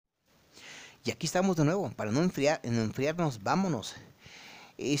Y aquí estamos de nuevo, para no enfriarnos, vámonos.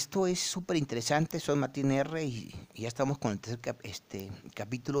 Esto es súper interesante, soy Martín R. Y ya estamos con el tercer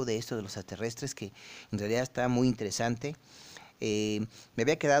capítulo de esto de los extraterrestres, que en realidad está muy interesante. Me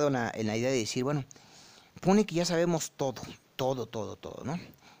había quedado en la idea de decir, bueno, pone que ya sabemos todo, todo, ¿no?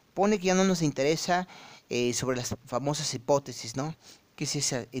 Pone que ya no nos interesa sobre las famosas hipótesis, ¿no? Que si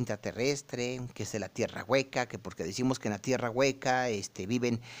es intraterrestre, que es de la tierra hueca, que porque decimos que en la tierra hueca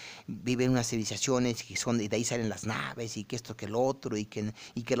viven unas civilizaciones que son, y de ahí salen las naves, y que esto, que el otro, y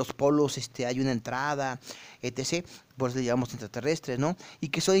que los polos hay una entrada, etc. Por eso le llamamos intraterrestres, ¿no? Y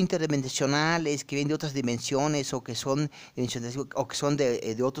que son interdimensionales, que vienen de otras dimensiones, o que son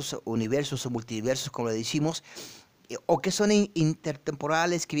de otros universos o multiversos, como le decimos, o que son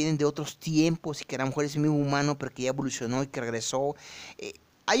intertemporales, que vienen de otros tiempos y que a lo mejor es el mismo humano, pero que ya evolucionó y que regresó. Eh,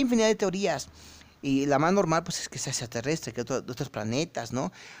 Hay infinidad de teorías. Y la más normal, pues, es que sea extraterrestre, que de otros planetas,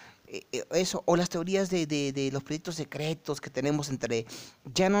 ¿no? Eso, o las teorías de los proyectos secretos que tenemos entre.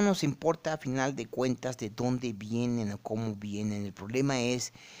 Ya no nos importa a final de cuentas de dónde vienen o cómo vienen. El problema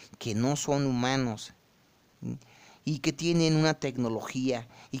es que no son humanos, y que tienen una tecnología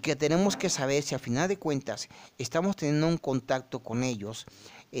y que tenemos que saber si a final de cuentas estamos teniendo un contacto con ellos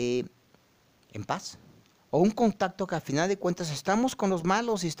eh, en paz, o un contacto que a final de cuentas estamos con los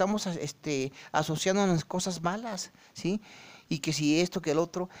malos y estamos asociándonos cosas malas, ¿sí? Y que si esto, que el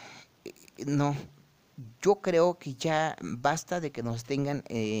otro, no. Yo creo que ya basta de que nos estén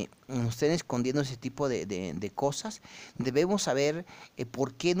escondiendo ese tipo de cosas. Debemos saber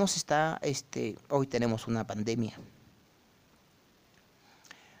por qué hoy tenemos una pandemia.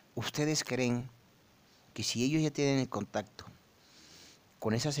 ¿Ustedes creen que si ellos ya tienen el contacto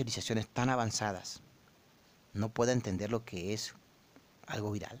con esas civilizaciones tan avanzadas, no pueda entender lo que es algo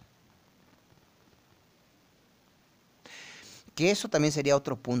viral? Que eso también sería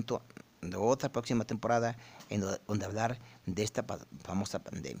otro punto de otra próxima temporada donde hablar de esta famosa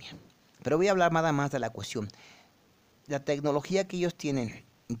pandemia. Pero voy a hablar nada más de la cuestión. La tecnología que ellos tienen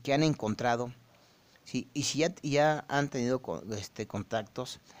y que han encontrado, ¿sí? Y si ya han tenido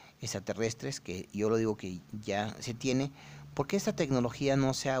contactos extraterrestres, que yo lo digo que ya se tiene, ¿por qué esta tecnología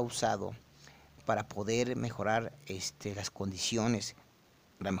no se ha usado para poder mejorar las condiciones,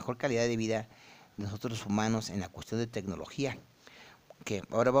 la mejor calidad de vida de nosotros los humanos en la cuestión de tecnología? Que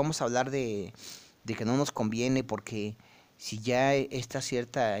ahora vamos a hablar de que no nos conviene porque si ya está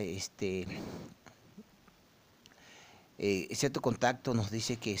cierto contacto nos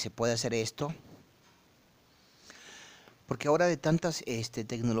dice que se puede hacer esto, porque ahora de tantas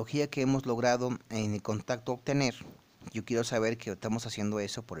tecnología que hemos logrado en el contacto obtener, yo quiero saber que estamos haciendo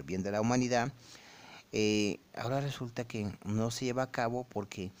eso por el bien de la humanidad. Ahora resulta que no se lleva a cabo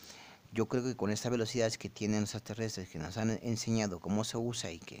porque yo creo que con estas velocidades que tienen los extraterrestres, que nos han enseñado cómo se usa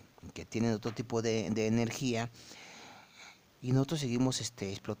y que tienen otro tipo de energía, y nosotros seguimos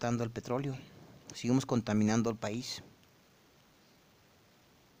explotando el petróleo, seguimos contaminando el país.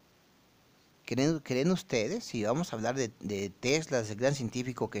 ¿Creen ustedes? Si vamos a hablar de Tesla, ese gran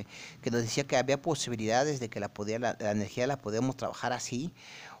científico que nos decía que había posibilidades de que la energía la podemos trabajar así,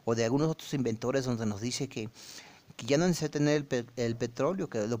 o de algunos otros inventores donde nos dice que ya no necesita tener el petróleo,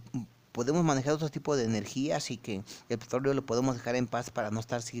 que podemos manejar otro tipo de energías y que el petróleo lo podemos dejar en paz para no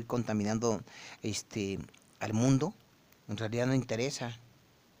seguir contaminando al mundo. En realidad no interesa.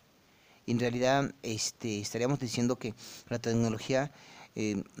 En realidad estaríamos diciendo que la tecnología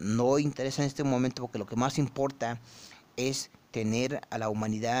no interesa en este momento porque lo que más importa es tener a la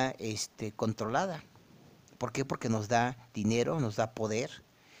humanidad controlada. ¿Por qué? Porque nos da dinero, nos da poder,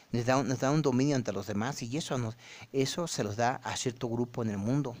 nos da un dominio ante los demás, y eso se los da a cierto grupo en el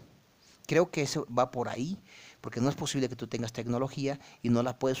mundo. Creo que eso va por ahí, porque no es posible que tú tengas tecnología y no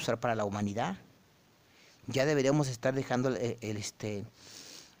la puedes usar para la humanidad. Ya deberíamos estar dejando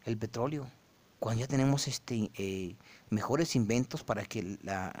el petróleo, cuando ya tenemos mejores inventos para que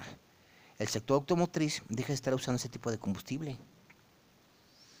el sector automotriz deje de estar usando ese tipo de combustible.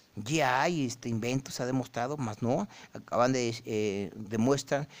 Ya hay inventos, se ha demostrado, más no,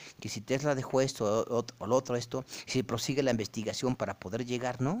 demuestran que si Tesla dejó esto o lo otro, si prosigue la investigación para poder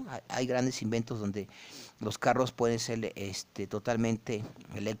llegar, ¿no? Hay grandes inventos donde los carros pueden ser totalmente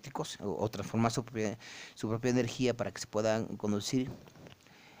eléctricos, o transformar su propia energía para que se puedan conducir,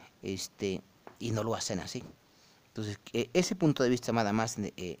 este, y no lo hacen así. Entonces, ese punto de vista nada más,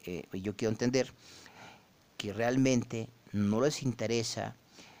 yo quiero entender que realmente no les interesa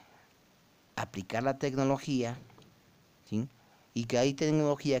aplicar la tecnología, ¿sí? Y que hay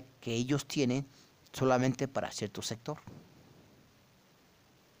tecnología que ellos tienen solamente para cierto sector.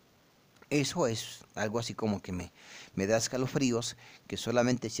 Eso es algo así como que me da escalofríos, que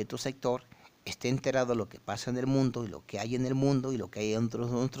solamente cierto sector esté enterado de lo que pasa en el mundo y lo que hay en el mundo y lo que hay en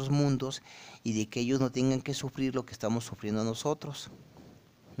otros mundos, y de que ellos no tengan que sufrir lo que estamos sufriendo nosotros.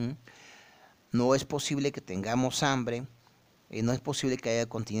 ¿Mm? No es posible que tengamos hambre, no es posible que haya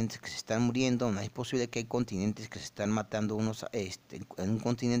continentes que se están muriendo, no es posible que haya continentes que se están matando, en un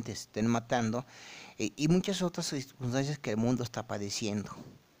continente se estén matando, y muchas otras circunstancias que el mundo está padeciendo.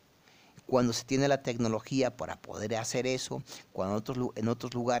 Cuando se tiene la tecnología para poder hacer eso, cuando en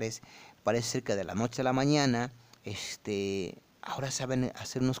otros lugares parece ser que de la noche a la mañana, ahora saben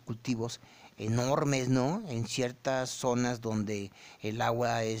hacer unos cultivos enormes, ¿no? En ciertas zonas donde el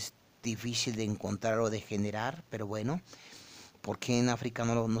agua es difícil de encontrar o de generar, pero bueno, ¿por qué en África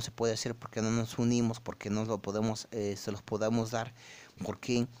no se puede hacer? ¿Por qué no nos unimos? ¿Por qué no se los podamos dar? ¿Por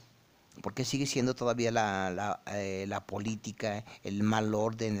qué? Porque sigue siendo todavía la política, el mal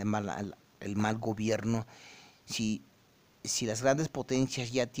orden, el mal gobierno. Si, si las grandes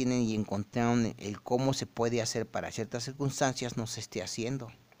potencias ya tienen y encontraron el cómo se puede hacer para ciertas circunstancias, no se esté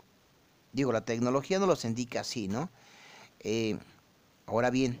haciendo. Digo, la tecnología no los indica así, ¿no? Eh, Ahora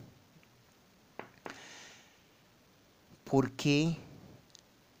bien, ¿por qué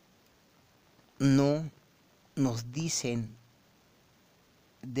no nos dicen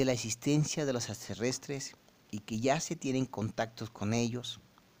de la existencia de los extraterrestres y que ya se tienen contactos con ellos?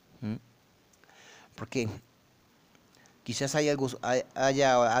 ¿Mm? Porque quizás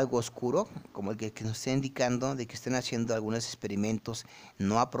haya algo oscuro, como el que nos está indicando de que estén haciendo algunos experimentos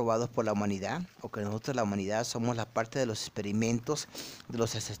no aprobados por la humanidad, o que nosotros la humanidad somos la parte de los experimentos de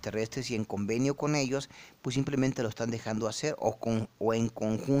los extraterrestres y en convenio con ellos, pues simplemente lo están dejando hacer, o en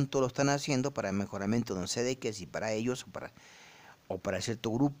conjunto lo están haciendo para el mejoramiento, no sé de qué, si para ellos o para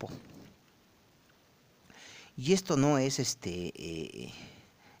cierto grupo. Y esto no es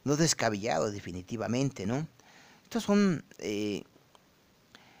no es descabellado definitivamente, ¿no? Estos son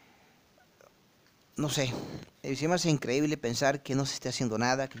no sé, se me hace increíble pensar que no se esté haciendo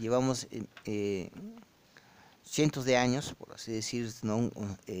nada, que llevamos cientos de años, por así decir, ¿no?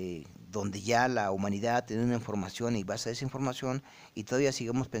 Donde ya la humanidad tiene una información y basa esa información, y todavía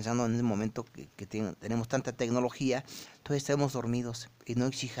sigamos pensando en el momento que tenemos tanta tecnología, todavía estamos dormidos y no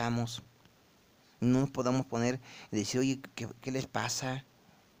exijamos, no nos podamos poner y decir, oye, ¿qué les pasa?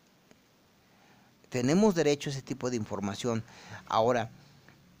 Tenemos derecho a ese tipo de información. Ahora,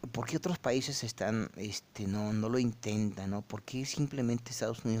 ¿por qué otros países no lo intentan, ¿no? ¿Por qué simplemente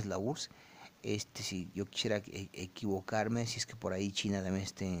Estados Unidos, la URSS? Si yo quisiera equivocarme, si es que por ahí China también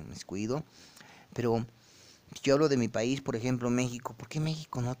esté descuido, pero yo hablo de mi país, por ejemplo, México. ¿Por qué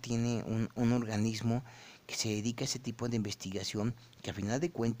México no tiene un organismo que se dedica a ese tipo de investigación, que al final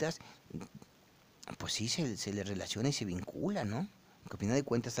de cuentas, pues sí, se le relaciona y se vincula, ¿no? Que al final de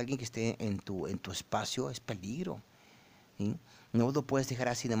cuentas alguien que esté en tu espacio es peligro. ¿Sí? No lo puedes dejar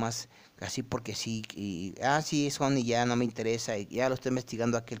así nomás, así porque sí, sí, son y ya no me interesa, y ya lo estoy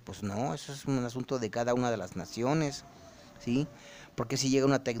investigando aquel, pues no, eso es un asunto de cada una de las naciones, ¿sí? Porque si llega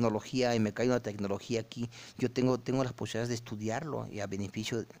una tecnología y me cae una tecnología aquí, yo tengo las posibilidades de estudiarlo y a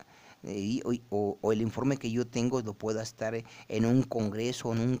beneficio, o el informe que yo tengo lo pueda estar en un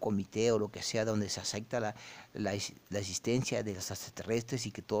congreso, en un comité o lo que sea, donde se acepta la existencia de los extraterrestres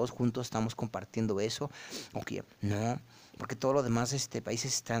y que todos juntos estamos compartiendo eso, o que no, porque todos los demás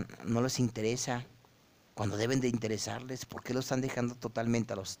países no les interesa cuando deben de interesarles. ¿Por qué lo están dejando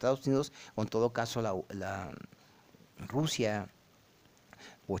totalmente a los Estados Unidos, o en todo caso la Rusia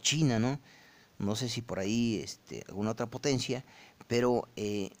o China, ¿no? No sé si por ahí alguna otra potencia, pero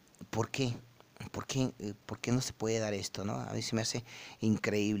 ¿por qué? ¿Por qué no se puede dar esto, no? A mí se me hace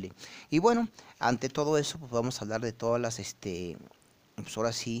increíble. Y bueno, ante todo eso, pues vamos a hablar de todas las, pues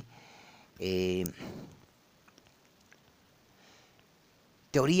ahora sí, eh,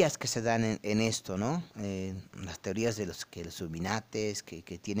 teorías que se dan en esto, ¿no? Las teorías de los Illuminates,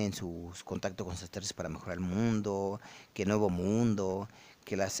 que tienen sus contactos con extraterrestres para mejorar el mundo, que nuevo mundo,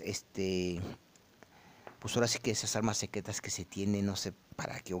 que pues ahora sí que esas armas secretas que se tienen, no sé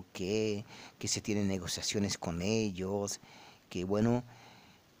para qué o qué, que se tienen negociaciones con ellos, que bueno,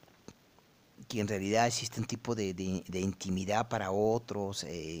 que en realidad existe un tipo de intimidad para otros,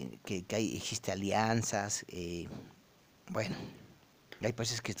 existe alianzas, bueno, hay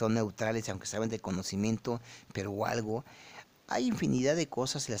países que son neutrales, aunque saben de conocimiento, pero algo. Hay infinidad de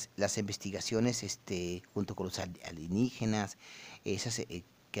cosas, las investigaciones, junto con los alienígenas, esas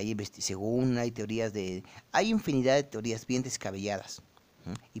que hay, según hay teorías hay infinidad de teorías bien descabelladas,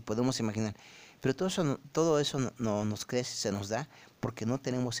 ¿no? Y podemos imaginar, pero todo eso no nos crece, se nos da porque no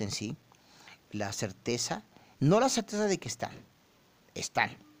tenemos en sí la certeza, no la certeza de que están,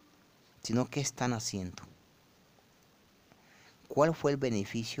 sino qué están haciendo, cuál fue el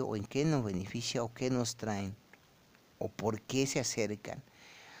beneficio o en qué nos beneficia o qué nos traen o por qué se acercan,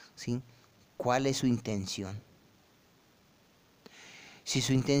 ¿sí? ¿Cuál es su intención? Si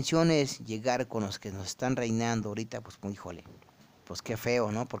su intención es llegar con los que nos están reinando ahorita, pues, híjole, pues qué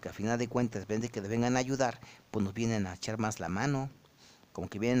feo, ¿no? Porque al final de cuentas, en vez de que le vengan a ayudar, pues nos vienen a echar más la mano, como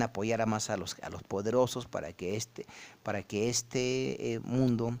que vienen a apoyar a más a los poderosos para que este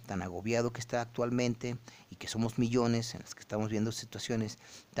mundo tan agobiado que está actualmente y que somos millones en los que estamos viendo situaciones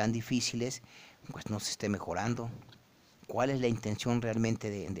tan difíciles, pues no se esté mejorando. ¿Cuál es la intención realmente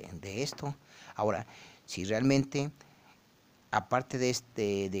de esto? Ahora, si realmente, aparte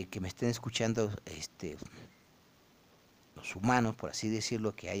de que me estén escuchando los humanos, por así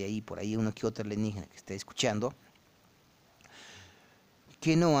decirlo, que hay ahí, por ahí uno que otro alienígena que esté escuchando,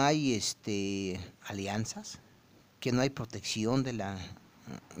 que no hay alianzas, que no hay protección del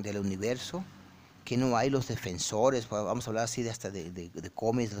universo, que no hay los defensores, vamos a hablar así de hasta de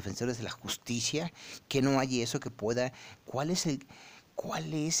cómics, los defensores de la justicia, que no hay eso que pueda, cuál es el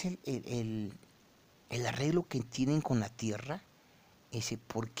arreglo que tienen con la Tierra?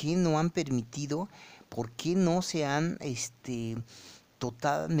 ¿Por qué no han permitido, por qué no se han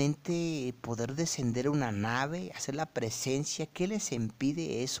totalmente poder descender a una nave, hacer la presencia? ¿Qué les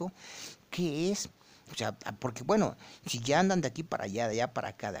impide eso? ¿Qué es? O sea, porque bueno, si ya andan de aquí para allá, de allá para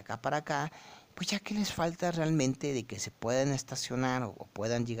acá, de acá para acá, pues ya que les falta realmente de que se puedan estacionar o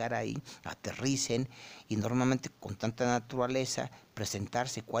puedan llegar ahí, aterricen y normalmente con tanta naturaleza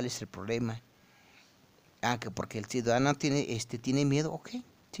presentarse cuál es el problema. Ah, que porque el ciudadano tiene miedo, ok.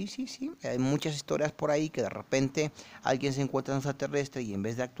 Sí, sí, sí. Hay muchas historias por ahí que de repente alguien se encuentra en un extraterrestre y en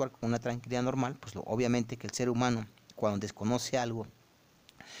vez de actuar con una tranquilidad normal, pues obviamente que el ser humano, cuando desconoce algo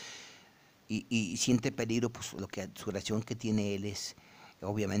y siente peligro, pues su reacción que tiene él es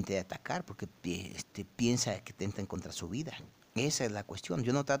obviamente de atacar, porque piensa que tentan contra su vida. Esa es la cuestión.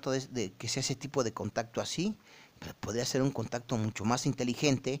 Yo no trato de que sea ese tipo de contacto así, pero podría ser un contacto mucho más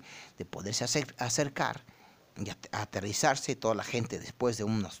inteligente, de poderse acercar y aterrizarse toda la gente después de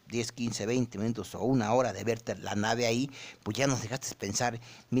unos 10, 15, 20 minutos o una hora de ver la nave ahí, pues ya nos dejaste pensar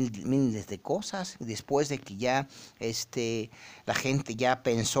miles de cosas. Después de que ya la gente ya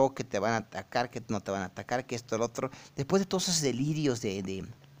pensó que te van a atacar, que no te van a atacar, que esto, el otro, después de todos esos delirios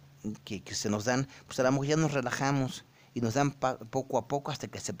que se nos dan, pues a lo mejor ya nos relajamos y nos dan poco a poco hasta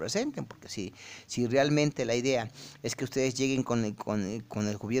que se presenten, porque si realmente la idea es que ustedes lleguen con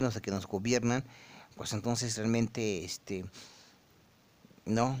el gobierno hasta que nos gobiernan, pues entonces realmente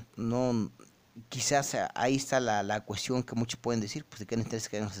no, quizás ahí está la cuestión que muchos pueden decir, pues de que en interés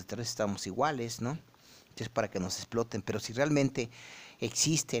que los extraterrestres estamos iguales, ¿no? Entonces para que nos exploten, pero si realmente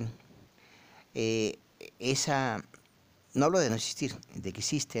existen eh, esa, no hablo de no existir, de que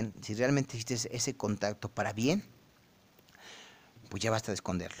existen, si realmente existe ese contacto para bien, pues ya basta de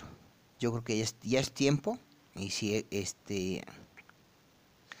esconderlo. Yo creo que ya es tiempo, y si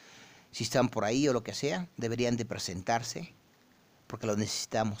están por ahí o lo que sea, deberían de presentarse, porque lo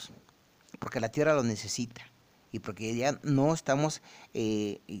necesitamos, porque la Tierra lo necesita, y porque ya no estamos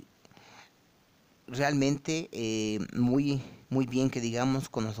realmente muy bien, que digamos,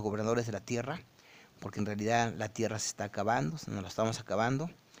 con los gobernadores de la Tierra, porque en realidad la Tierra se está acabando, nos la estamos acabando,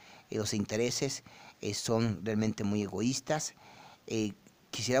 los intereses son realmente muy egoístas. eh,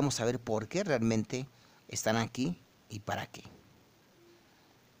 Quisiéramos saber por qué realmente están aquí y para qué.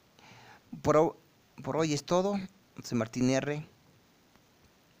 Por, por hoy es todo. Soy Martín R.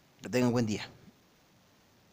 Que tengan un buen día.